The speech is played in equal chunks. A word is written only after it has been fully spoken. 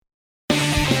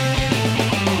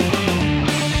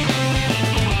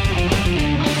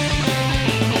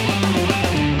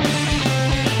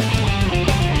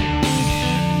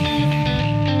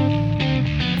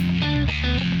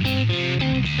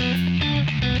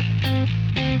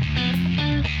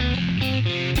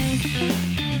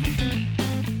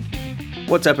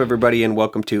What's up, everybody, and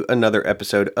welcome to another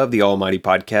episode of the Almighty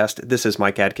Podcast. This is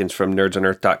Mike Adkins from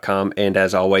nerdsonearth.com, and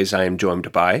as always, I am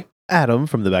joined by Adam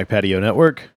from the Back Patio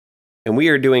Network. And we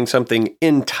are doing something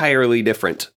entirely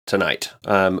different tonight.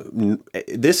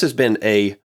 This has been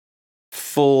a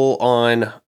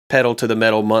full-on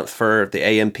pedal-to-the-metal month for the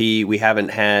AMP. We haven't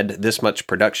had this much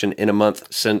production in a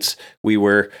month since we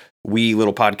were wee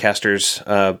little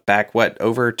podcasters back,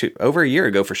 over a year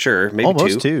ago for sure, maybe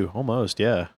Almost,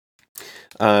 yeah.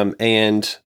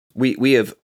 And we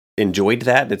have enjoyed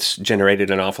that. It's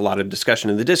generated an awful lot of discussion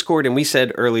in the Discord, and we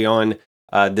said early on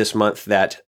this month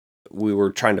that we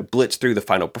were trying to blitz through the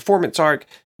final performance arc,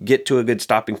 get to a good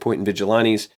stopping point in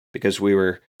Vigilantes, because we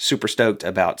were super stoked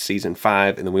about Season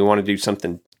 5, and then we want to do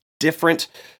something different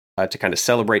to kind of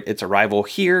celebrate its arrival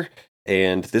here.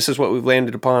 And this is what we've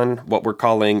landed upon, what we're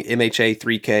calling MHA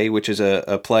 3K, which is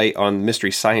a play on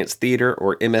Mystery Science Theater,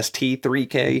 or MST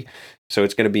 3K. So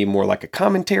it's going to be more like a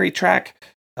commentary track.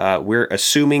 We're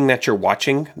assuming that you're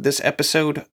watching this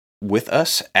episode with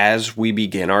us as we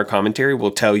begin our commentary.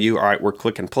 We'll tell you, all right, we're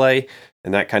click and play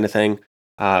and that kind of thing.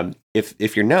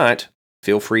 If you're not,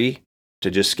 feel free to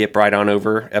just skip right on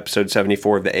over episode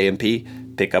 74 of the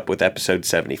AMP, pick up with episode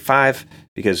 75,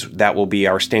 because that will be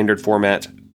our standard format,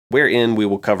 wherein we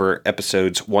will cover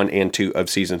episodes 1 and 2 of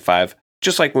Season 5,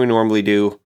 just like we normally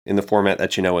do in the format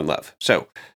that you know and love. So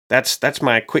that's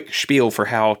my quick spiel for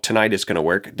how tonight is going to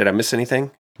work. Did I miss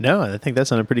anything? No, I think that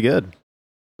sounded pretty good.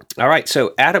 All right,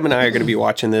 so Adam and I are going to be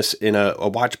watching this in a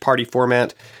watch party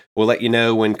format. We'll let you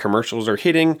know when commercials are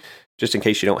hitting. Just in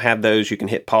case you don't have those, you can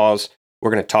hit pause.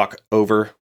 We're going to talk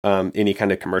over any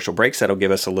kind of commercial breaks. That'll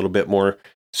give us a little bit more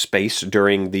space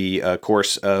during the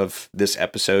course of this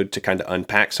episode to kind of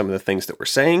unpack some of the things that we're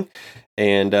saying.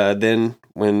 And then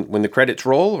when the credits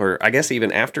roll, or I guess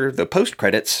even after the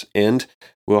post-credits end,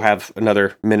 we'll have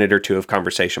another minute or two of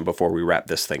conversation before we wrap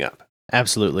this thing up.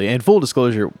 Absolutely. And full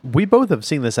disclosure, we both have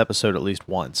seen this episode at least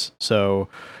once. So,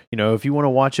 if you want to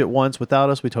watch it once without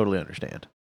us, we totally understand.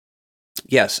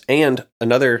 Yes. And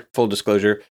another full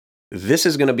disclosure, this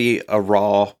is going to be a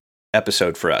raw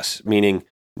episode for us, meaning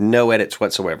no edits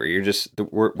whatsoever.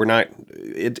 We're not,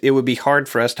 it would be hard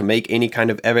for us to make any kind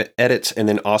of edits and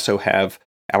then also have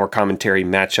our commentary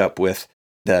match up with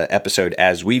the episode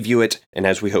as we view it and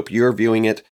as we hope you're viewing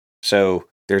it. So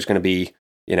there's going to be,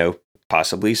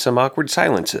 possibly some awkward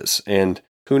silences and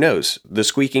who knows, the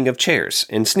squeaking of chairs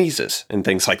and sneezes and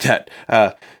things like that.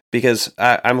 Because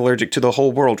I'm allergic to the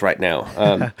whole world right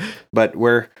now. But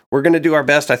we're going to do our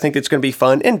best. I think it's going to be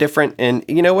fun and different. And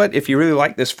you know what? If you really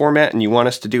like this format and you want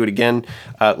us to do it again,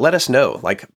 let us know.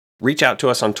 Reach out to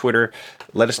us on Twitter.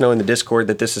 Let us know in the Discord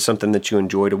that this is something that you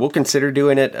enjoyed. We'll consider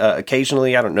doing it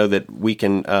occasionally. I don't know that we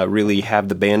can really have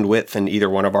the bandwidth in either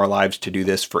one of our lives to do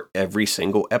this for every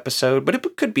single episode, but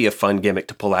it could be a fun gimmick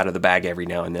to pull out of the bag every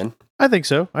now and then. I think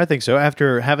so.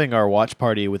 After having our watch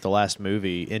party with the last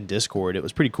movie in Discord, it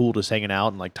was pretty cool just hanging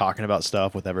out and talking about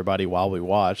stuff with everybody while we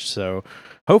watched. So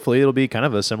hopefully it'll be kind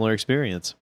of a similar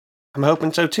experience. I'm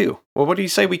hoping so too. Well, what do you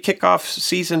say we kick off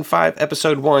Season 5,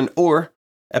 Episode 1, or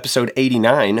Episode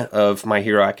 89 of My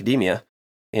Hero Academia,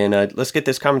 and let's get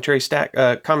this commentary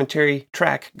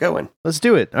track going. Let's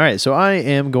do it. All right, so I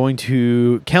am going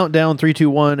to count down 3, 2,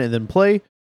 1, and then play.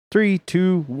 3,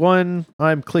 2, 1.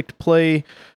 I'm clicked play.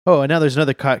 Oh, and now there's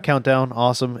another countdown.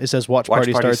 Awesome. It says watch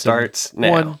party starts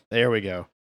now. 1. There we go.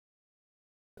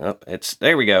 Oh,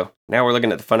 there we go. Now we're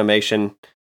looking at the Funimation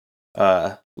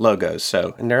logos.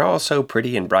 So, and they're all so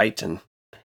pretty and bright, and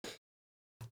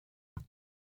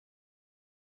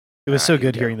it was so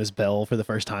good hearing this bell for the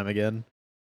first time again.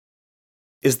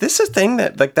 Is this a thing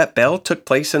that that bell took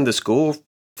place in the school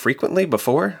frequently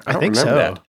before? I don't remember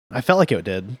that. I felt like it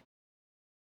did.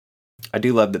 I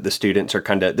do love that the students are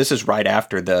this is right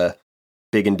after the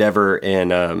big endeavor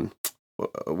and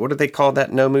what do they call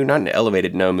that Nomu? Not an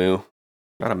elevated Nomu.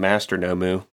 Not a master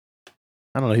Nomu.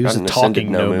 I don't know. He was a talking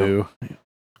Nomu.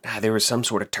 There was some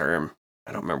sort of term.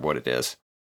 I don't remember what it is.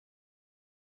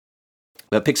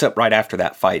 But it picks up right after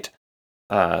that fight,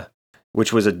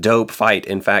 which was a dope fight.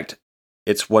 In fact,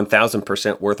 it's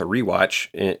 1,000% worth a rewatch.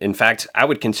 In fact, I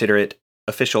would consider it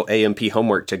official AMP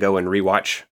homework to go and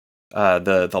rewatch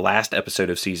the last episode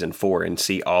of Season 4 and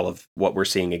see all of what we're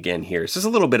seeing again here. This is a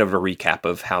little bit of a recap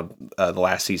of how the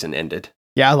last season ended.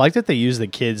 Yeah, I like that they used the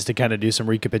kids to kind of do some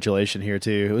recapitulation here,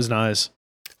 too. It was nice.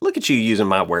 Look at you using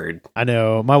my word. I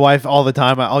know. My wife, all the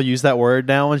time, I'll use that word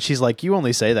now, and she's like, you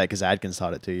only say that because Adkins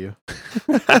taught it to you.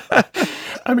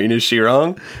 I mean, is she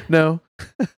wrong? No.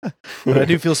 But I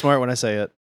do feel smart when I say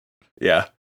it. Yeah.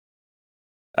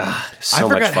 So I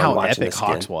much forgot fun how watching epic this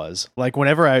Hawks again. was. Like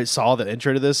whenever I saw the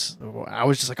intro to this, I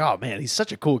was just like, oh man, he's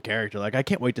such a cool character. Like I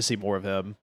can't wait to see more of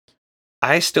him.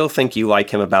 I still think you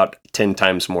like him about 10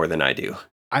 times more than I do.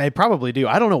 I probably do.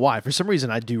 I don't know why. For some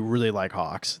reason, I do really like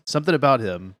Hawks. Something about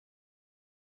him.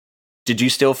 Did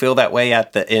you still feel that way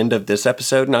at the end of this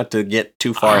episode? Not to get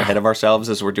too far ahead of ourselves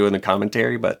as we're doing the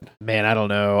commentary, but man, I don't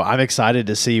know. I'm excited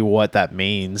to see what that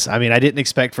means. I mean, I didn't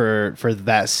expect for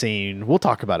that scene. We'll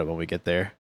talk about it when we get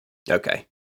there. Okay.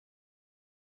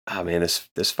 Oh man,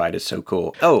 this fight is so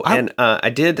cool. Oh, and I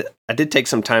did take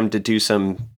some time to do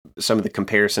some of the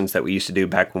comparisons that we used to do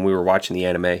back when we were watching the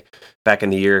anime back in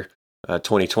the year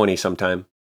 2020 sometime.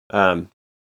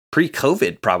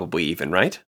 Pre-COVID probably even,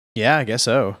 right? Yeah, I guess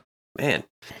so. Man,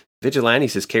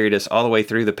 Vigilantes has carried us all the way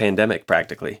through the pandemic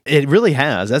practically. It really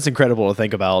has. That's incredible to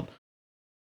think about.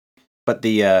 But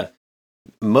the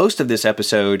most of this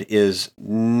episode is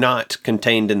not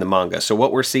contained in the manga. So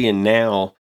what we're seeing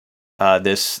now,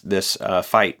 this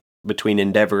fight between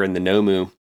Endeavor and the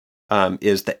Nomu,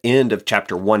 is the end of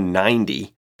chapter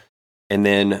 190, and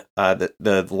then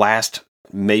the last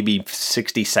maybe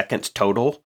 60 seconds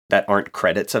total that aren't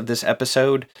credits of this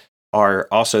episode are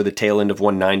also the tail end of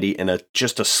 190 and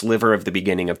just a sliver of the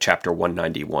beginning of chapter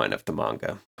 191 of the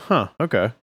manga. Huh,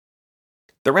 okay.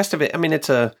 The rest of it, I mean, it's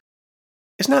not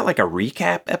like a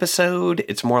recap episode.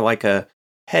 It's more like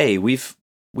hey, we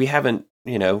haven't,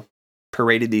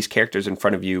 paraded these characters in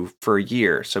front of you for a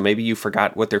year, so maybe you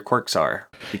forgot what their quirks are,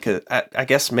 because I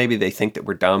guess maybe they think that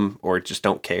we're dumb or just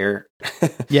don't care.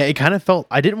 Yeah, it kind of felt,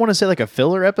 I didn't want to say like a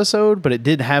filler episode, but it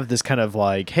did have this kind of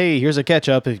like, hey, here's a catch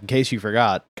up in case you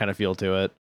forgot kind of feel to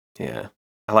it. Yeah.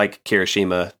 I like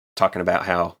Kirishima talking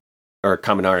about or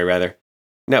Kaminari rather.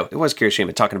 No, it was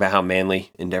Kirishima talking about how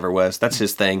manly Endeavor was. That's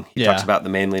his thing. He talks about the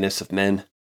manliness of men.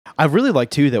 I really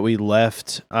like too that we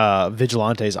left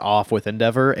Vigilantes off with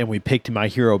Endeavor and we picked My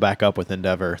Hero back up with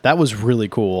Endeavor. That was really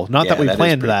cool. Not that we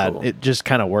planned that. Cool. It just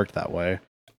kind of worked that way.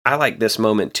 I like this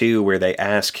moment too where they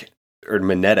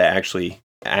Mineta actually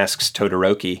asks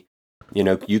Todoroki,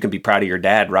 you can be proud of your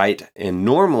dad, right? And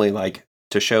normally, like,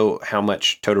 to show how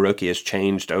much Todoroki has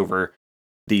changed over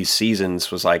these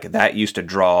seasons was like that used to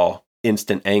draw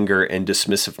instant anger and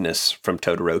dismissiveness from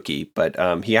Todoroki,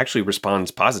 but he actually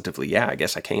responds positively. Yeah, I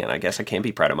guess I can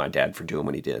be proud of my dad for doing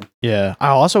what he did. Yeah, I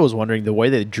also was wondering the way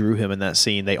they drew him in that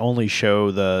scene. They only show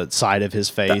the side of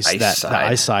his face, the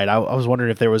ice side. I was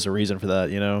wondering if there was a reason for that.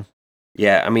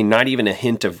 Yeah, I mean, not even a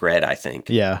hint of red, I think.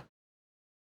 Yeah.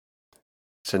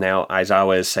 So now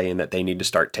Aizawa is saying that they need to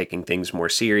start taking things more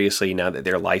seriously now that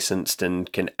they're licensed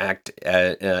and can act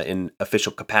in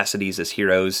official capacities as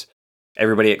heroes.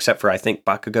 Everybody except for, I think,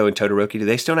 Bakugo and Todoroki, do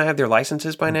they still not have their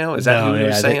licenses by now? Is that who he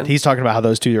was saying? He's talking about how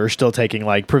those two are still taking,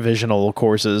 like, provisional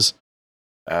courses.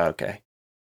 Okay.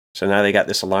 So now they got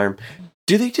this alarm.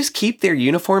 Do they just keep their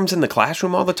uniforms in the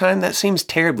classroom all the time? That seems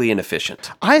terribly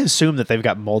inefficient. I assume that they've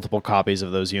got multiple copies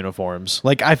of those uniforms.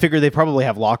 Like, I figure they probably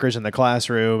have lockers in the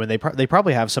classroom, and they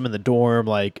probably have some in the dorm.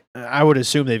 Like, I would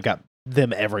assume they've got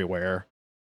them everywhere.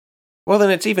 Well,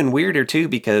 then it's even weirder, too,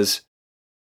 because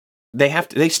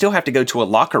they still have to go to a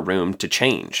locker room to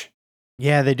change.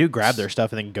 Yeah, they do grab their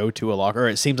stuff and then go to a locker. Or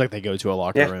it seems like they go to a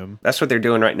locker room. That's what they're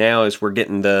doing right now. Is we're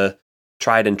getting the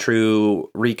tried and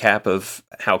true recap of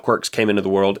how quirks came into the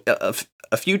world.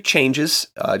 A few changes,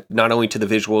 not only to the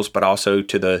visuals but also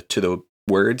to the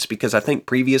words. Because I think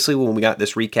previously when we got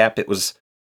this recap, it was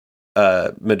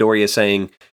Midoriya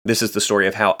saying, "This is the story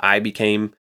of how I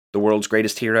became the world's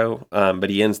greatest hero." But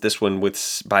he ends this one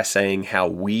by saying how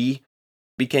we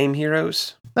became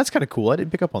heroes. That's kind of cool. I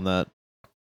didn't pick up on that.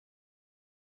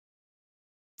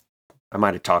 I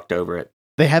might have talked over it.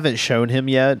 They haven't shown him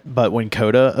yet, but when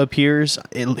Koda appears,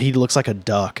 he looks like a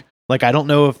duck. Like, I don't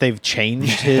know if they've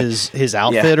changed his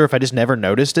outfit or if I just never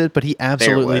noticed it, but he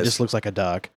absolutely just looks like a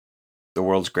duck. The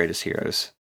world's greatest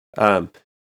heroes.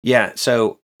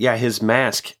 His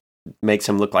mask makes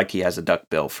him look like he has a duck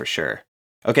bill for sure.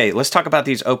 Okay, let's talk about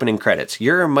these opening credits.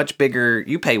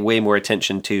 You pay way more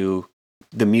attention to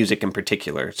the music in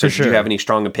particular. So do you have any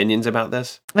strong opinions about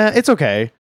this? It's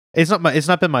okay. It's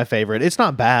not been my favorite. It's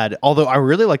not bad, although I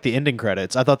really like the ending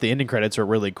credits. I thought the ending credits are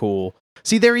really cool.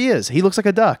 See, there he is. He looks like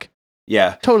a duck.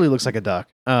 Yeah. Totally looks like a duck.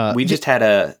 We just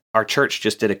had our church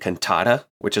just did a cantata,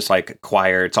 which is like a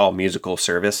choir. It's all musical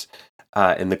service.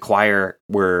 And the choir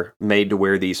were made to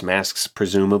wear these masks.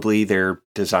 Presumably they're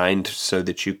designed so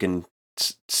that you can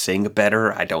sing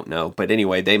better. I don't know. But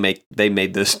anyway, they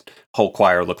made this whole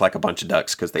choir look like a bunch of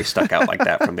ducks because they stuck out like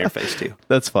that from their face too.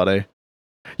 That's funny.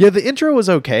 Yeah, the intro was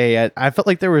okay. I felt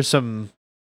like there was some,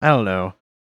 I don't know.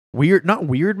 not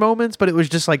weird moments, but it was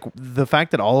just like the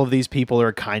fact that all of these people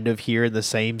are kind of here in the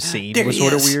same scene was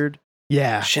sort of weird.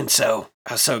 Yeah. Shinso.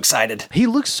 I was so excited. He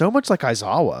looks so much like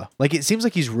Aizawa. Like, it seems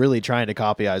like he's really trying to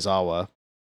copy Aizawa.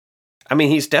 I mean,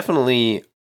 he's definitely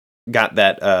got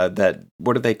that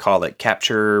what do they call it?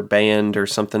 Capture band or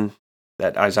something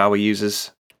that Aizawa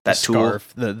uses. That the tool.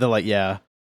 Scarf, the like, yeah.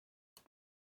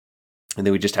 And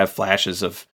then we just have flashes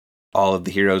of all of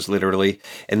the heroes, literally.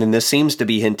 And then this seems to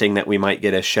be hinting that we might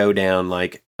get a showdown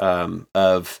like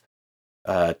of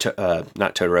not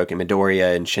Todoroki,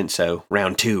 Midoriya and Shinso,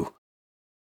 round 2.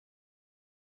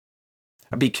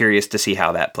 I'd be curious to see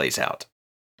how that plays out.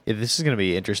 Yeah, this is going to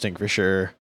be interesting for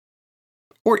sure.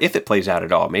 Or if it plays out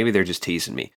at all. Maybe they're just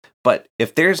teasing me. But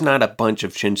if there's not a bunch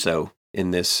of Shinso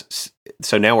in this,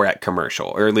 so now we're at commercial,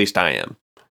 or at least I am.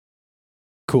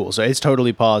 Cool. So it's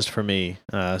totally paused for me.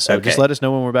 So just let us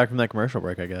know when we're back from that commercial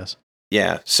break, I guess.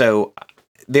 Yeah. So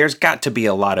there's got to be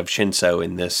a lot of Shinso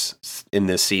in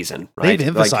this season, right? They've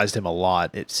emphasized him a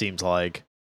lot, it seems like.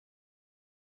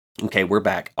 Okay, we're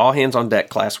back. All Hands on Deck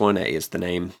Class 1A is the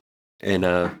name. And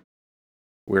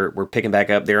we're picking back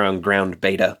up there on ground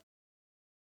beta,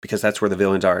 because that's where the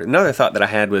villains are. Another thought that I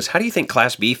had was, how do you think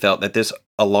Class B felt that this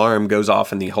alarm goes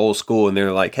off in the whole school and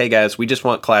they're like, hey guys, we just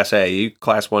want Class A, you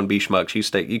Class 1B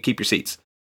schmucks, you keep your seats?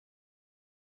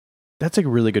 That's a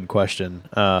really good question.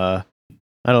 I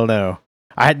don't know.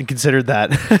 I hadn't considered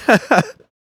that.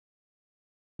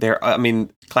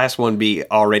 Class 1B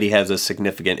already has a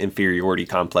significant inferiority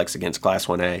complex against Class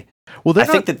 1A. Well, I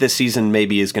think that this season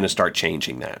maybe is going to start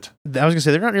changing that. I was going to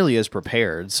say, they're not nearly as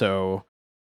prepared, so...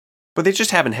 But they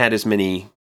just haven't had as many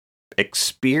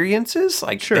experiences.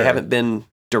 Like, They haven't been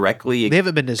directly... They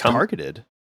haven't been as targeted.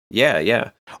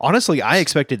 Yeah. Honestly, I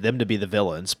expected them to be the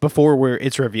villains. Before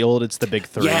it's revealed it's the big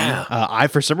 3. Yeah.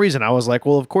 For some reason, I was like,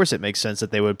 well, of course it makes sense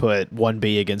that they would put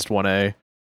 1B against 1A.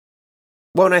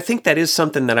 Well, and I think that is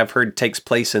something that I've heard takes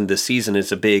place in this season,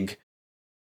 is a big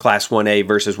Class 1A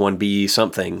versus 1B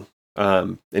something.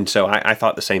 And so I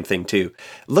thought the same thing, too.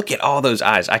 Look at all those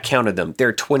eyes. I counted them. There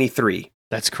are 23.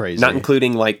 That's crazy. Not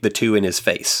including, like, the 2 in his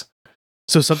face.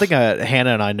 So something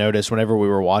Hannah and I noticed whenever we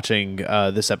were watching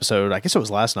this episode, I guess it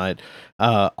was last night,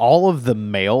 all of the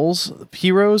males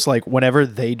heroes, like whenever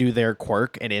they do their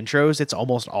quirk and intros, it's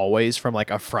almost always from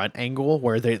like a front angle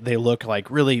where they look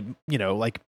like really,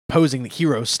 like posing the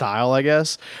hero style, I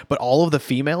guess. But all of the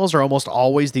females are almost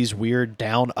always these weird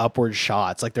down upward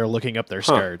shots, like they're looking up their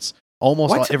skirts.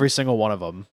 Almost every single one of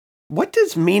them. What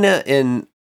does Mina and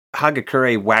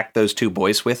Hagakure whack those 2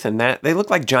 boys with in that? They look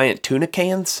like giant tuna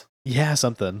cans. Yeah,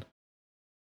 something.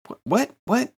 What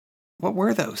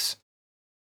were those?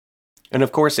 And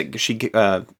of course, they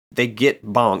get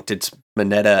bonked. It's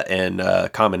Mineta and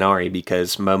Kaminari,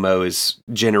 because Momo is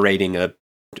generating a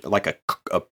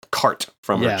cart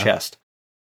from her chest.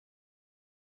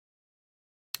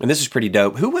 And this is pretty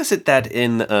dope. Who was it that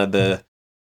in the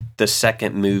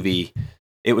second movie,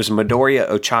 it was Midoriya,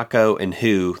 Ochako, and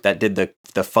Who that did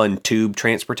the fun tube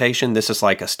transportation? This is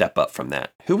like a step up from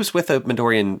that. Who was with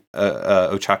Midoriya and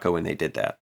Ochako when they did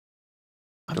that?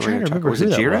 I'm trying to remember who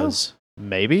that was.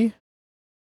 Maybe.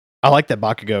 I like that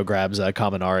Bakugo grabs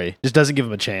Kaminari. Just doesn't give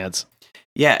him a chance.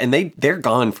 Yeah, and they're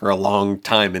gone for a long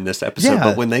time in this episode,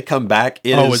 but when they come back,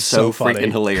 it's so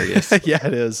freaking hilarious. Yeah,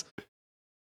 it is.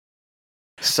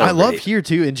 So I love here,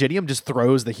 too, Ingenium just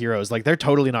throws the heroes. Like, they're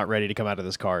totally not ready to come out of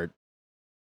this card.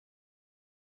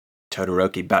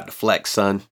 Todoroki about to flex,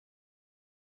 son.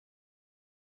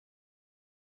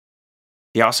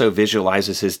 He also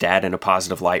visualizes his dad in a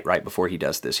positive light right before he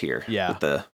does this here. Yeah. With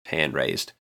the hand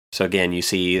raised. So again, you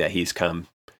see that he's come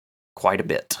quite a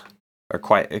bit.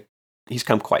 He's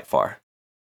come quite far.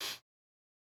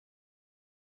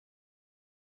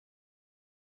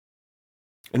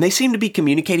 And they seem to be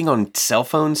communicating on cell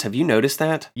phones. Have you noticed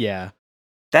that? Yeah.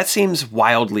 That seems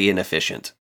wildly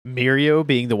inefficient. Mirio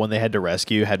being the one they had to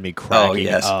rescue had me cracking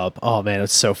up. Oh man,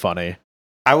 it's so funny.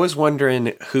 I was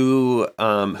wondering who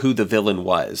the villain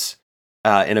was.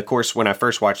 And of course, when I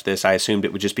first watched this, I assumed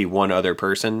it would just be one other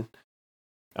person.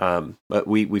 But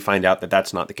we find out that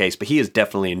that's not the case. But he is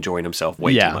definitely enjoying himself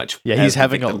way too much. Yeah, he's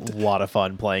having a lot of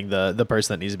fun playing the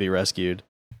person that needs to be rescued.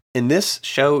 And this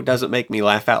show doesn't make me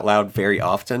laugh out loud very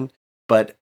often.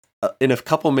 But in a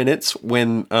couple minutes,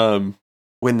 when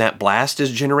that blast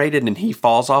is generated and he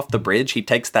falls off the bridge, he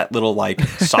takes that little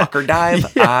soccer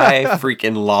dive. Yeah. I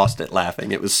freaking lost it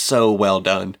laughing. It was so well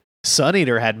done. Sun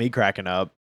Eater had me cracking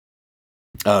up.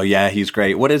 Oh yeah, he's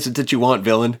great. What is it that you want,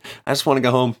 villain? I just want to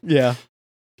go home. Yeah.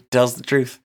 Tells the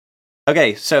truth.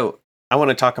 Okay, so I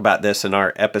want to talk about this in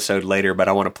our episode later, but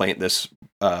I want to plant this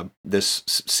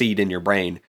seed in your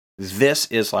brain. This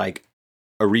is like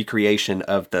a recreation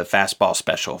of the fastball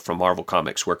special from Marvel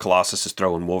Comics where Colossus is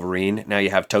throwing Wolverine. Now you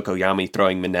have Tokoyami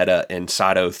throwing Mineta and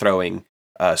Sato throwing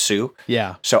Sue.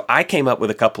 Yeah. So I came up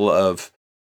with a couple of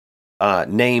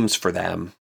names for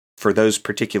them, for those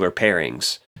particular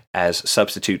pairings, as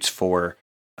substitutes for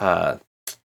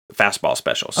fastball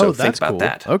special. So think about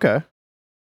that. Okay.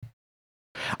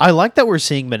 I like that we're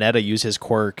seeing Mineta use his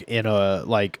quirk in a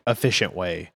efficient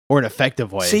way or an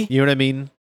effective way. See? You know what I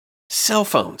mean? Cell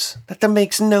phones. That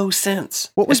makes no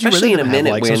sense. What would especially you in a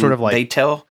minute when sort of they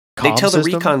tell the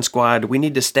recon squad we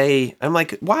need to stay. I'm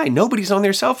like, why? Nobody's on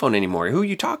their cell phone anymore. Who are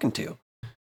you talking to?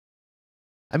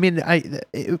 I mean,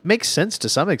 it makes sense to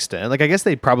some extent. Like, I guess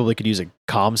they probably could use a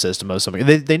comm system or something.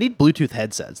 They need Bluetooth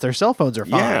headsets. Their cell phones are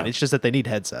fine. Yeah. It's just that they need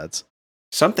headsets.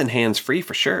 Something hands-free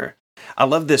for sure. I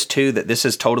love this, too, that this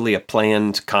is totally a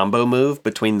planned combo move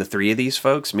between the three of these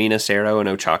folks, Mina, Sero, and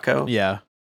Ochako. Yeah.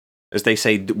 As they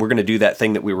say, we're going to do that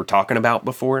thing that we were talking about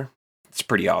before. It's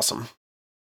pretty awesome.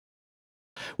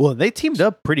 Well, they teamed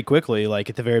up pretty quickly, like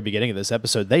at the very beginning of this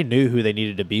episode. They knew who they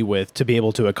needed to be with to be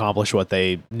able to accomplish what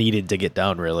they needed to get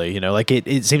done, really. You know, like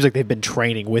it seems like they've been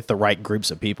training with the right groups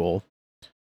of people.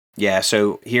 Yeah,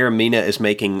 so here Mina is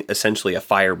making essentially a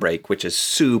fire break, which is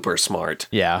super smart.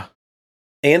 Yeah.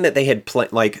 And that they had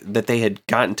that they had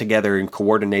gotten together and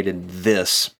coordinated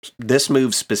this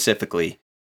move specifically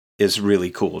is really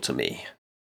cool to me.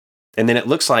 And then it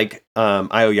looks like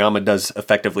Aoyama does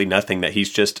effectively nothing, that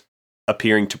he's just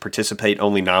appearing to participate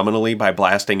only nominally by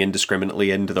blasting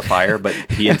indiscriminately into the fire, but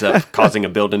he ends up causing a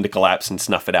building to collapse and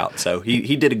snuff it out. So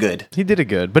he did a good. He did a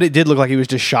good, but it did look like he was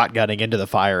just shotgunning into the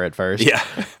fire at first. Yeah.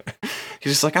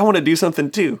 He's just like, I want to do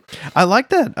something too. I like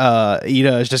that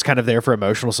Ida is just kind of there for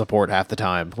emotional support half the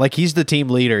time. Like, he's the team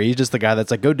leader. He's just the guy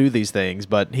that's like, go do these things,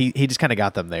 but he just kind of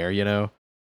got them there, you know?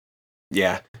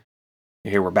 Yeah.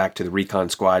 Here we're back to the recon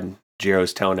squad.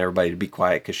 Jiro's telling everybody to be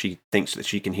quiet because she thinks that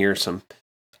she can hear some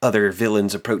other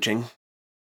villains approaching.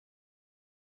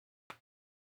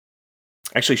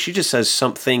 Actually, she just says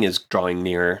something is drawing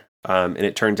nearer, and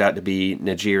it turns out to be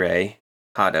Najire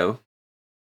Hado.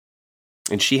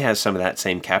 And she has some of that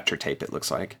same capture tape, it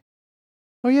looks like.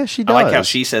 Oh, yeah, she does. I like how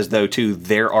she says, though, too,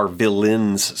 there are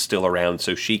villains still around,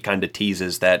 so she kind of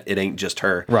teases that it ain't just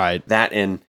her. Right. That,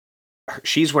 and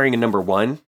she's wearing a number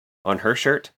 1 on her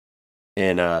shirt,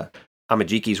 and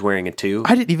Hamajiki's wearing a 2.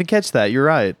 I didn't even catch that. You're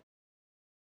right.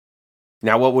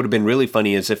 Now, what would have been really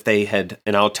funny is if they had,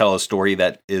 and I'll tell a story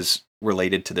that is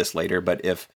related to this later, but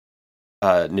if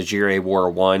Najire wore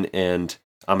a 1 and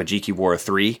Amajiki wore a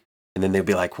 3, and then they'd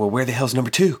be like, well, where the hell's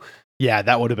number 2? Yeah,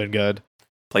 that would have been good.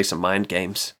 Play some mind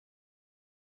games.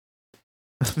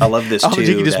 I love this, too.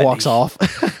 Amajiki just walks off.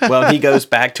 Well, he goes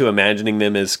back to imagining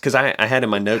them as, because I had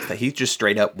in my notes that he just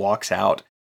straight up walks out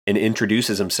and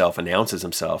introduces himself, announces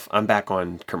himself. I'm back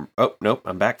on,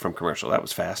 I'm back from commercial. That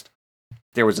was fast.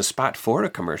 There was a spot for a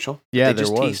commercial. Yeah, they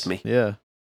just teased me. Yeah.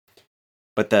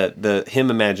 But the him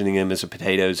imagining him as a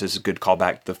potatoes is a good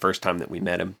callback to the first time that we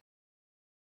met him.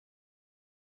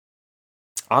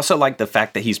 I also like the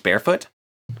fact that he's barefoot.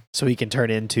 So he can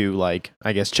turn into, like,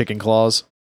 I guess, chicken claws.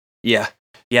 Yeah.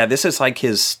 Yeah, this is like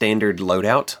his standard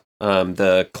loadout.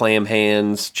 The clam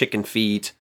hands, chicken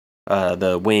feet,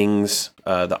 the wings,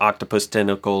 the octopus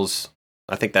tentacles.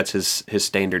 I think that's his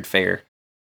standard fare.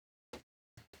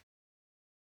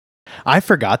 I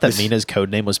forgot that Mina's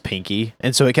codename was Pinky,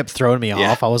 and so it kept throwing me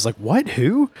off. I was like, what?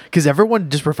 Who? Because everyone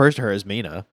just refers to her as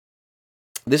Mina.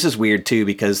 This is weird, too,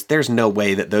 because there's no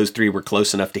way that those three were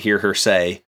close enough to hear her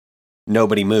say,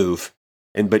 nobody move.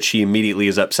 But she immediately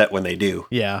is upset when they do.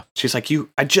 Yeah. She's like,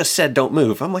 I just said don't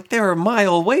move. I'm like, they're a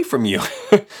mile away from you.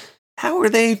 How are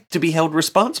they to be held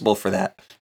responsible for that?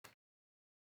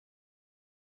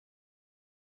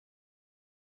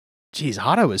 Jeez,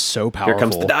 Hado is so powerful. Here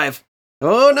comes the dive.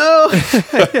 Oh, no.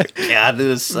 God, it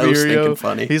is so stinking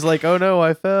funny. He's like, oh, no,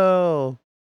 I fell.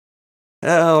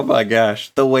 Oh, my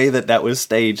gosh. The way that was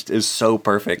staged is so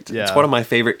perfect. Yeah. It's one of my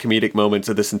favorite comedic moments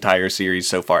of this entire series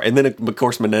so far. And then, of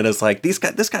course, Mineta's like, this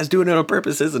guy's doing it on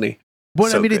purpose, isn't he? Well,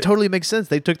 so I mean, good. It totally makes sense.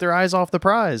 They took their eyes off the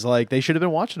prize. Like, they should have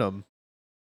been watching them.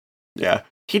 Yeah.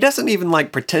 He doesn't even,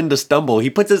 like, pretend to stumble.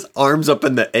 He puts his arms up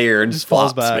in the air and just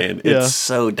falls back. Man. Yeah. It's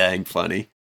so dang funny.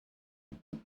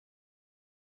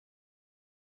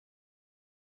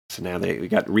 So now we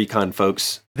got recon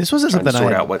folks. This wasn't something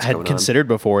I had considered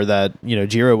before, that,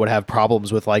 Jiro would have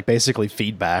problems with, like, basically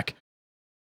feedback.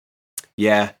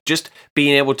 Yeah, just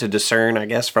being able to discern, I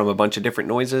guess, from a bunch of different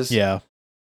noises. Yeah.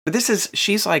 But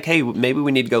she's like, hey, maybe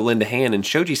we need to go lend a hand, and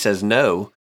Shoji says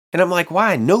no. And I'm like,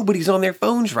 why? Nobody's on their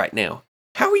phones right now.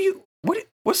 How are you?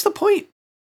 What's the point?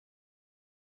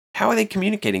 How are they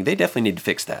communicating? They definitely need to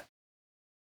fix that.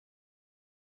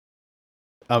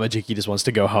 Amajiki just wants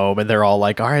to go home, and they're all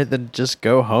like, all right, then just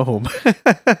go home.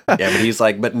 Yeah, but he's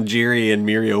like, but Njiri and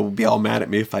Mirio will be all mad at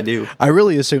me if I do. I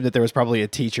really assumed that there was probably a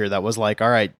teacher that was like, all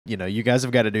right, you guys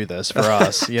have got to do this for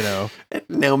us,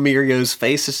 Now Mirio's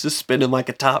face is just spinning like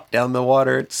a top down the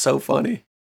water. It's so funny.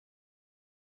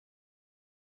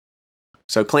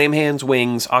 So clam hands,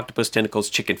 wings, octopus tentacles,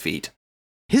 chicken feet.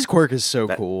 His quirk is so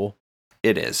cool.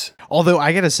 It is. Although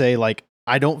I gotta say, like,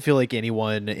 I don't feel like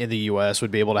anyone in the US would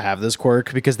be able to have this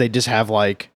quirk because they just have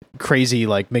like crazy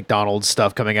like McDonald's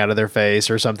stuff coming out of their face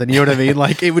or something. You know what I mean?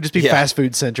 Like it would just be fast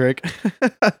food centric.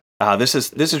 This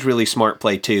is really smart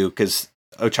play too, because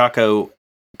Ochako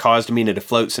caused Mina to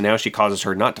float, so now she causes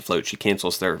her not to float. She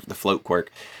cancels the float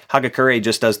quirk. Hagakure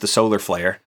just does the solar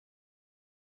flare.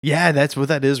 Yeah, that's what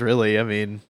that is really. I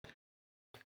mean,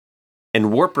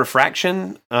 and warp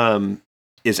refraction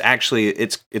is actually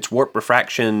it's warp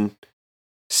refraction.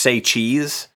 Say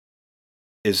cheese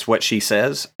is what she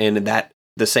says, and that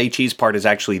the say cheese part is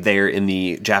actually there in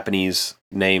the Japanese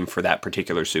name for that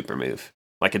particular super move.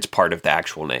 Like it's part of the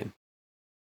actual name.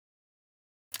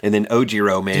 And then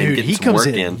Ojiro, man, dude, getting he some comes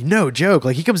work in. No joke.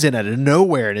 Like he comes in out of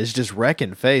nowhere and is just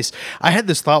wrecking face. I had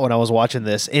this thought when I was watching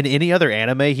this. In any other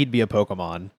anime, he'd be a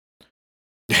Pokemon.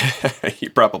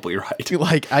 You're probably right.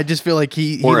 Like I just feel like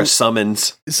he a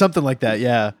summons, something like that.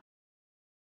 Yeah.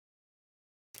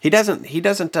 He doesn't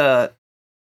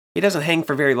hang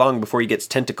for very long before he gets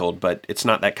tentacled, but it's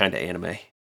not that kind of anime.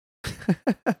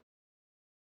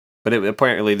 But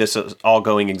apparently this is all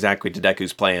going exactly to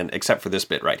Deku's plan, except for this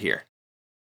bit right here.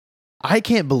 I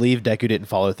can't believe Deku didn't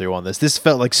follow through on this. This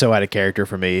felt like so out of character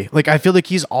for me. Like I feel like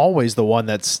he's always the one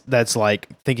that's like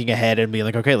thinking ahead and being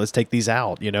like, okay, let's take these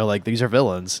out. Like these are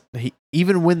villains.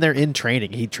 Even when they're in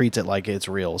training, he treats it like it's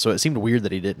real. So it seemed weird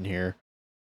that he didn't here.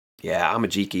 Yeah,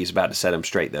 Amajiki is about to set him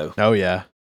straight though. Oh yeah.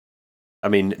 I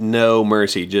mean, no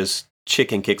mercy, just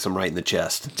chicken kicks him right in the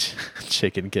chest.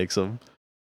 Chicken kicks him.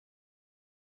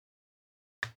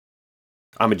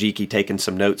 Amajiki taking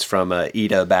some notes from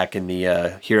Ida back in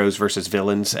the Heroes versus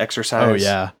Villains exercise. Oh,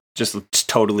 yeah. Just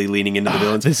totally leaning into the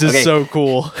villains. This is so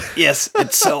cool. Yes,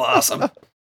 it's so awesome.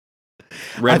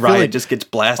 Red Riot just gets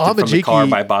blasted from the car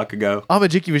by Bakugo.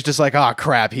 Amajiki was just like, oh,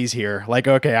 crap, he's here. Like,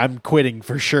 okay, I'm quitting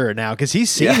for sure now. Because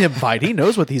he's seen him fight. He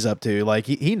knows what he's up to. Like,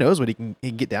 he knows what he can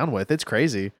get down with. It's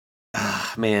crazy.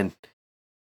 Man.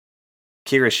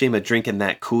 Kirishima drinking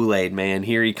that Kool-Aid, man.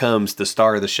 Here he comes, the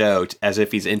star of the show, as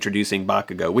if he's introducing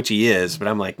Bakugo, which he is. But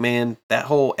I'm like, man, that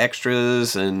whole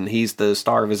extras and he's the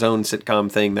star of his own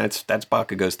sitcom thing, that's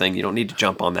Bakugo's thing. You don't need to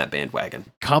jump on that bandwagon.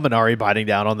 Kaminari biting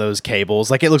down on those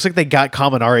cables. Like, it looks like they got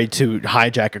Kaminari to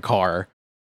hijack a car.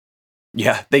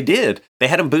 Yeah, they did. They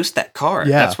had him boost that car.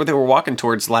 Yeah. That's where they were walking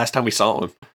towards the last time we saw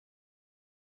him.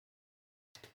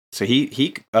 So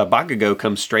Bakugo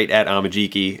comes straight at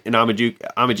Amajiki, and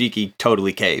Amajiki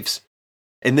totally caves.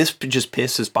 And this just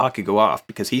pisses Bakugo off,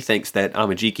 because he thinks that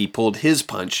Amajiki pulled his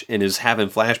punch and is having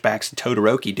flashbacks to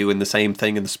Todoroki doing the same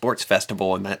thing in the sports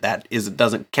festival, and that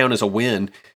doesn't count as a win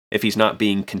if he's not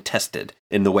being contested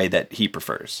in the way that he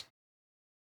prefers.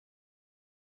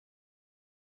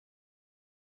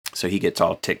 So he gets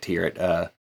all ticked here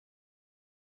at...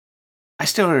 I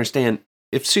still don't understand.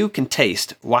 If Sue can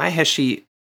taste, why has she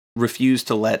refused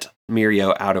to let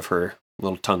Mirio out of her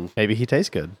little tongue? Maybe he tastes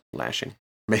good. Lashing.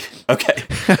 Maybe. Okay.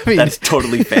 I mean, that's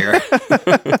totally fair.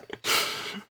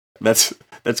 That's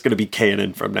going to be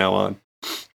canon from now on.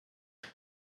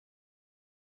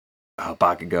 Oh,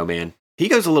 Bakugo, man. He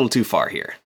goes a little too far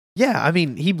here. Yeah, I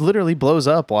mean, he literally blows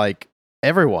up like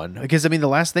everyone. Because, I mean, the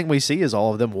last thing we see is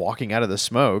all of them walking out of the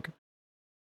smoke.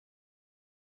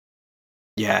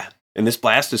 Yeah. And this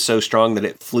blast is so strong that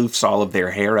it floofs all of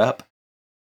their hair up.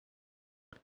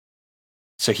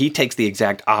 So he takes the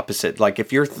exact opposite. Like,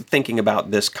 if you're thinking about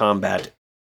this combat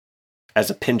as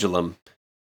a pendulum,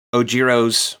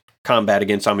 Ojiro's combat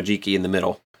against Amajiki in the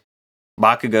middle,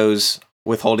 Bakugo's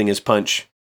withholding his punch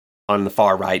on the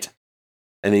far right,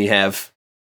 and then you have,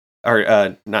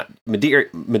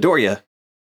 Midoriya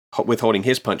withholding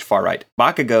his punch far right.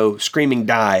 Bakugo screaming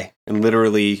die and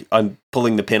literally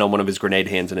pulling the pin on one of his grenade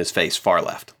hands in his face far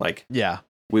left. Like, yeah,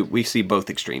 we see both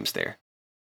extremes there.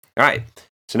 All right,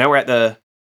 so now we're at the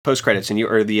post credits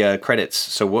the credits.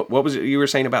 So what was it you were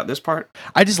saying about this part?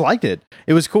 I just liked it.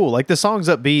 It was cool. Like the song's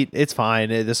upbeat, it's fine.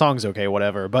 The song's okay,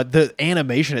 whatever. But the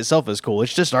animation itself is cool.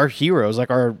 It's just our heroes,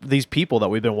 like these people that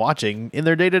we've been watching in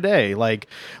their day to day. Like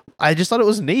I just thought it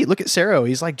was neat. Look at Sero.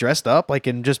 He's like dressed up, like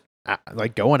and just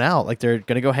like going out, like they're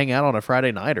gonna go hang out on a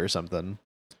Friday night or something.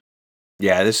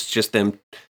 Yeah, this is just them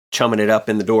chumming it up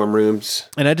in the dorm rooms.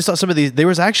 And I just saw some of these. There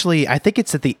was actually, I think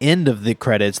it's at the end of the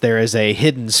credits, there is a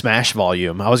hidden Smash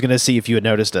volume. I was going to see if you had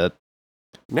noticed it.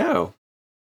 No.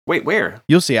 Wait, where?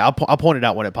 You'll see. I'll point it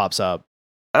out when it pops up.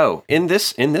 Oh, in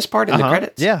this part in the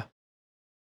credits? Yeah.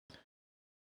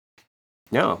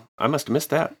 No, I must have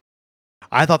missed that.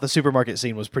 I thought the supermarket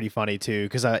scene was pretty funny too,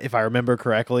 because if I remember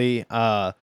correctly,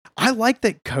 I like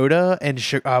that Coda and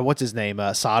what's his name,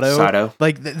 Sato.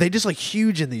 Like they just like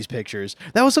huge in these pictures.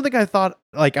 That was something I thought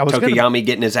like I was Tokoyami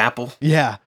getting his apple.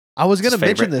 Yeah. I was going to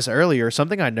mention this earlier.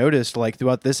 Something I noticed like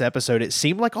throughout this episode, it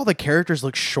seemed like all the characters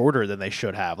look shorter than they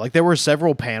should have. Like there were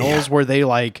several panels where they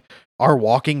like are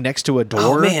walking next to a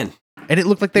door. Oh man. And it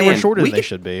looked like they were shorter than they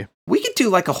should be. We could do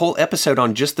like a whole episode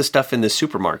on just the stuff in the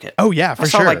supermarket. Oh yeah, for I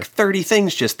sure. saw like 30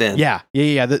 things just then. Yeah.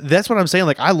 That's what I'm saying.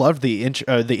 Like I loved the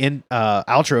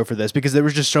outro for this because there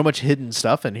was just so much hidden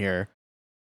stuff in here.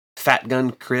 Fat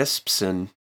Gun crisps and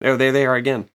there they are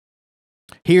again.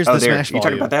 Here's the Smash volume. You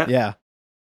talking about that? Yeah.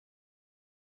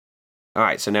 All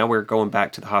right, so now we're going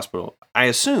back to the hospital. I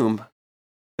assume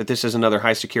that this is another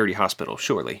high security hospital,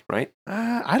 surely, right?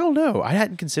 I don't know. I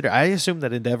hadn't considered. I assume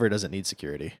that Endeavor doesn't need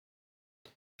security.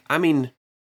 I mean,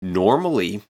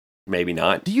 normally, maybe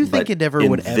not. Do you think Endeavor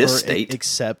would ever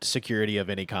accept security of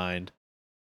any kind?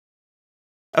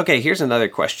 Okay, here's another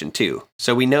question, too.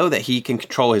 So we know that he can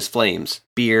control his flames,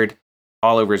 beard,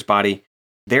 all over his body.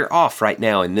 They're off right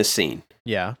now in this scene.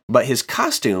 Yeah. But his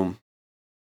costume,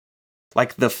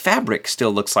 like the fabric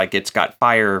still looks like it's got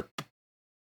fire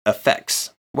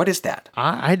effects. What is that?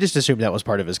 I just assumed that was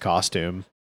part of his costume.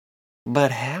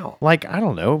 But how? Like, I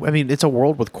don't know. I mean, it's a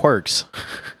world with quirks.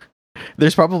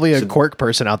 There's probably a quirk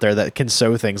person out there that can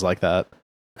sew things like that.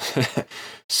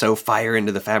 Sew fire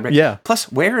into the fabric? Yeah. Plus,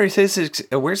 where's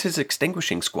his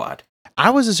extinguishing squad? I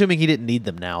was assuming he didn't need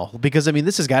them now because, I mean,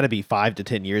 this has got to be 5 to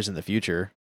 10 years in the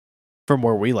future from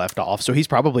where we left off. So he's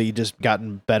probably just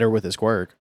gotten better with his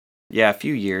quirk. Yeah, a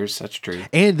few years. That's true.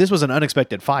 And this was an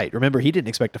unexpected fight. Remember, he didn't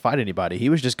expect to fight anybody. He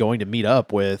was just going to meet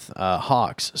up with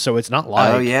Hawks. So it's not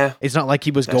like it's not like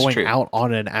he was going out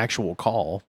on an actual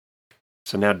call.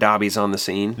 So now Dobby's on the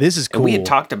scene. This is cool. And we had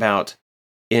talked about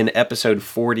in episode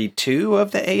 42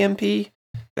 of the AMP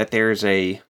that there's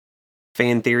a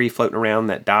fan theory floating around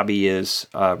that Dobby is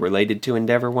related to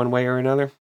Endeavor one way or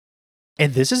another.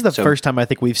 And this is the first time I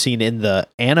think we've seen in the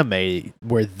anime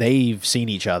where they've seen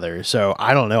each other. So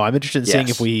I don't know. I'm interested in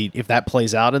seeing if that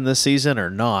plays out in this season or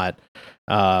not.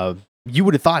 You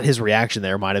would have thought his reaction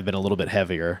there might have been a little bit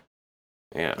heavier.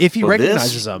 Yeah. If he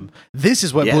recognizes him. This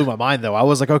is what blew my mind, though. I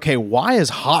was like, okay, why is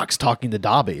Hawks talking to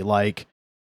Dobby? Like,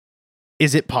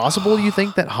 is it possible you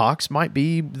think that Hawks might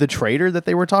be the traitor that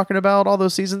they were talking about all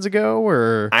those seasons ago?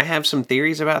 Or I have some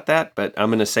theories about that, but I'm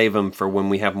going to save them for when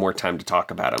we have more time to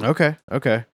talk about them.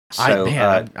 Okay. So,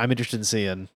 I'm interested in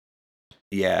seeing.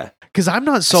 Yeah. Because I'm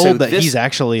not sold that he's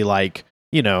actually like,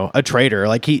 you know, a traitor,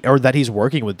 like or that he's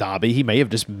working with Dobby. He may have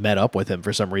just met up with him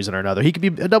for some reason or another. He could be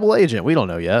a double agent. We don't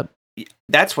know yet.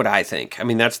 That's what I think. I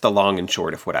mean, that's the long and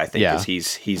short of what I think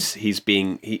is he's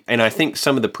being, and I think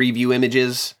some of the preview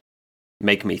images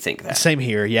make me think that. Same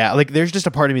here. Yeah. Like there's just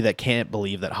a part of me that can't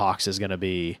believe that Hawks is going to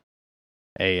be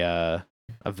a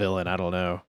villain. I don't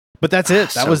know, but that's it.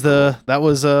 That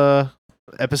was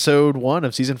episode 1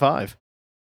 of season 5.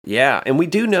 Yeah. And we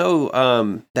do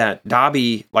know, that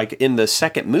Dobby, like in the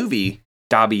second movie,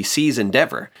 Dobby sees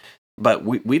Endeavor. But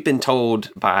we've been told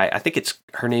by, I think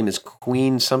her name is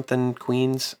Queens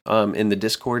in the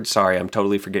Discord. Sorry, I'm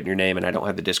totally forgetting your name and I don't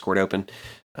have the Discord open.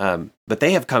 But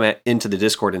they have come into the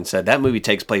Discord and said that movie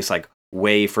takes place like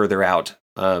way further out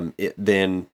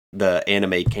than the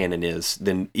anime canon is,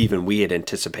 than even we had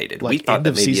anticipated. Like we thought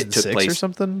that maybe it took 6 place or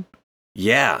something.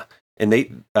 Yeah, and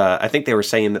I think they were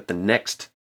saying that the next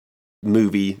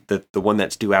movie, the one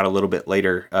that's due out a little bit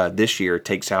later this year,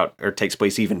 takes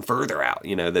place even further out.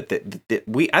 You know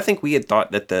I think we had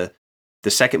thought that the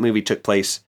second movie took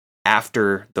place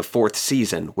after the 4th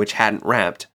season, which hadn't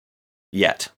wrapped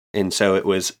yet, and so it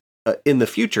was in the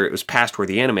future. It was past where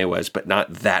the anime was, but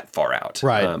not that far out.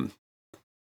 Right.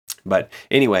 But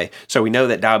anyway, so we know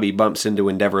that Dobby bumps into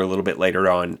Endeavor a little bit later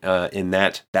on in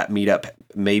that meetup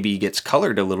maybe gets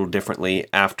colored a little differently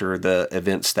after the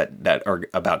events that are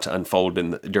about to unfold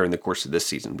during the course of this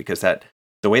season, because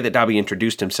the way that Dobby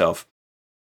introduced himself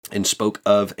and spoke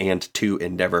of and to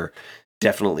Endeavor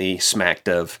definitely smacked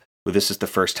of, well, this is the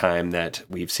first time that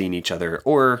we've seen each other,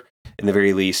 or in the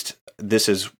very least, this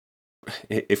is,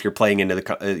 if you're playing into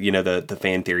the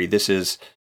fan theory, this is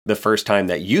the first time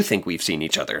that you think we've seen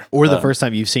each other. Or the first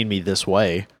time you've seen me this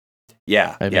way.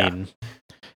 Yeah. I mean,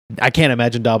 I can't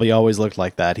imagine Dobby always looked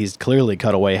like that. He's clearly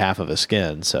cut away half of his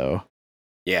skin, so.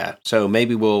 Yeah. So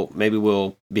maybe we'll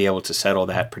be able to settle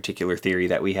that particular theory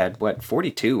that we had.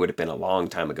 42 would have been a long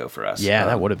time ago for us. Yeah,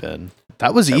 that would have been.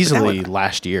 That was easily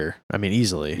last year. I mean,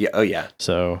 easily. Yeah. Oh, yeah.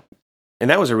 So, and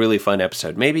that was a really fun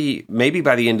episode. Maybe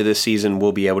by the end of this season,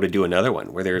 we'll be able to do another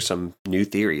one where there are some new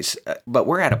theories. But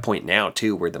we're at a point now,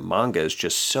 too, where the manga is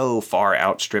just so far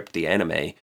outstripped the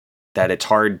anime that it's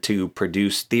hard to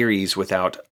produce theories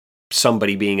without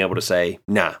somebody being able to say,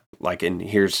 nah, like, and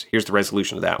here's the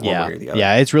resolution of that one way or the other.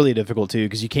 Yeah, it's really difficult too,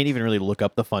 because you can't even really look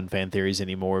up the fun fan theories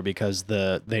anymore because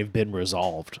they've been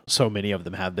resolved. So many of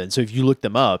them have been. So if you look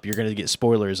them up, you're going to get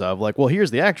spoilers of like, well,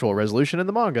 here's the actual resolution in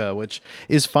the manga, which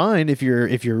is fine if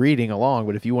you're reading along,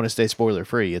 but if you want to stay spoiler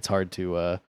free, it's hard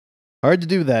to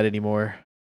do that anymore.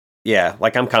 Yeah,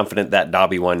 like I'm confident that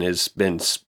Dabi one has been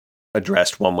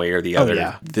addressed one way or the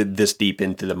other this deep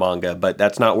into the manga, but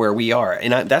that's not where we are.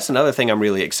 And that's another thing I'm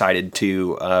really excited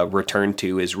to return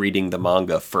to is reading the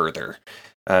manga further,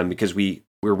 because we're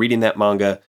reading that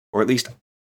manga, or at least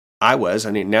I was.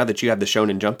 I mean, now that you have the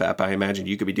Shonen Jump app, I imagine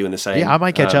you could be doing the same. Yeah, I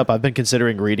might catch up. I've been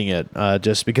considering reading it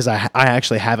just because I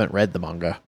actually haven't read the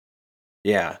manga.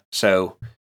 Yeah, so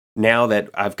now that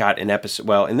I've got an episode,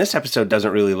 well, and this episode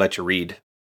doesn't really let you read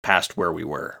past where we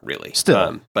were, really.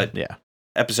 Still, but yeah.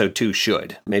 Episode 2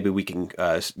 should. Maybe we can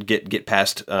get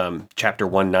past chapter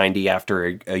 190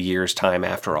 after a year's time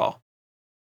after all.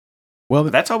 Well,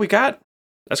 but that's all we got.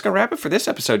 That's going to wrap it for this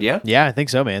episode, yeah? Yeah, I think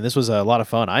so, man. This was a lot of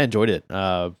fun. I enjoyed it.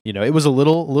 It was a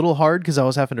little hard because I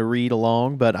was having to read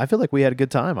along, but I feel like we had a good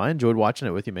time. I enjoyed watching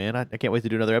it with you, man. I can't wait to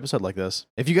do another episode like this.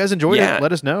 If you guys enjoyed it,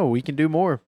 let us know. We can do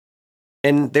more.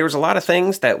 And there was a lot of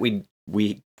things that we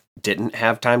didn't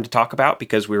have time to talk about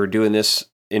because we were doing this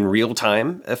in real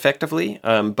time, effectively.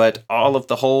 But all of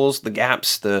the holes, the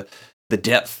gaps, the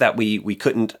depth that we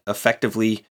couldn't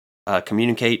effectively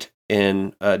communicate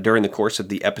in during the course of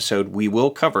the episode, we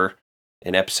will cover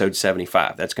in episode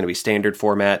 75. That's going to be standard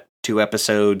format, 2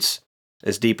 episodes,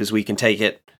 as deep as we can take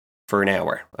it for an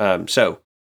hour. So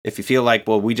if you feel like,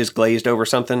 well, we just glazed over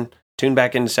something, tune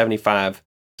back into 75.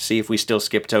 See if we still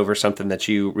skipped over something that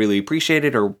you really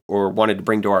appreciated or wanted to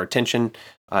bring to our attention.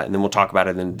 And then we'll talk about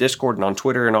it in the Discord and on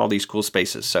Twitter and all these cool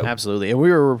spaces. So absolutely. And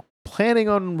we were planning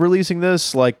on releasing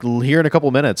this like here in a couple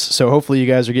minutes. So hopefully you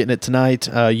guys are getting it tonight.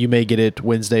 You may get it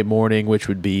Wednesday morning, which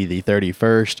would be the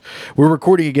 31st. We're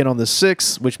recording again on the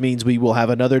 6th, which means we will have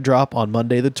another drop on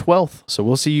Monday the 12th. So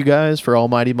we'll see you guys for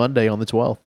Almighty Monday on the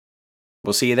 12th.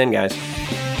 We'll see you then, guys.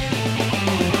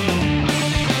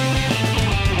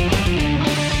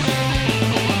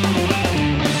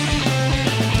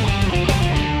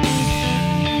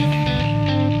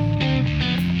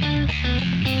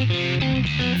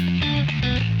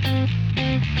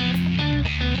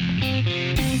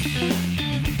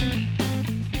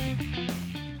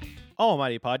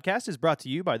 Almighty Podcast is brought to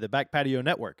you by the Back Patio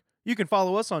Network. You can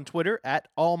follow us on Twitter at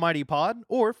AlmightyPod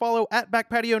or follow at Back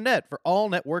Patio Net for all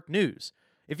network news.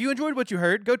 If you enjoyed what you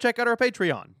heard, go check out our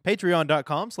Patreon,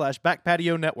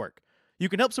 patreon.com/backpationetwork. You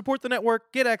can help support the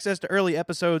network, get access to early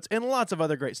episodes, and lots of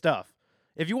other great stuff.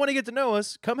 If you want to get to know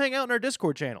us, come hang out in our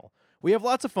Discord channel. We have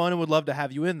lots of fun and would love to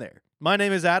have you in there. My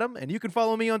name is Adam, and you can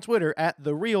follow me on Twitter at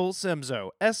TheRealSimzo,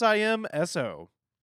 SIMSO.